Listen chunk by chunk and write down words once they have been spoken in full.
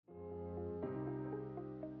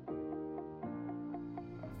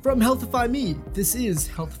From Healthify Me, this is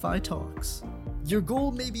HealthifyTalks. Your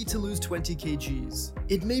goal may be to lose 20 kgs,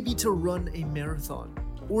 it may be to run a marathon,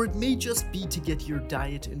 or it may just be to get your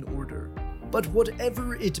diet in order. But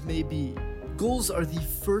whatever it may be, goals are the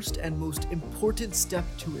first and most important step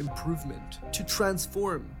to improvement, to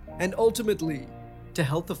transform, and ultimately, to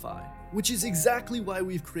healthify, which is exactly why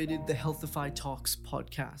we've created the Healthify Talks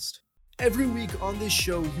podcast. Every week on this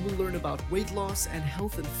show, you will learn about weight loss and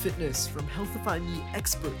health and fitness from Healthify Me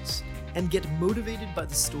experts and get motivated by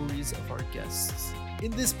the stories of our guests.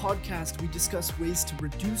 In this podcast, we discuss ways to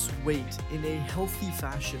reduce weight in a healthy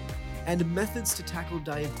fashion and methods to tackle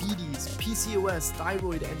diabetes, PCOS,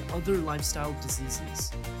 thyroid, and other lifestyle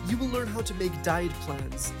diseases. You will learn how to make diet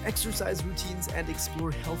plans, exercise routines, and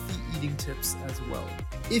explore healthy eating tips as well.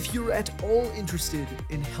 If you're at all interested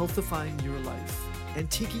in healthifying your life and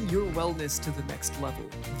taking your wellness to the next level,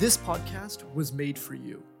 this podcast was made for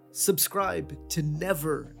you. Subscribe to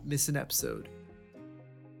never miss an episode.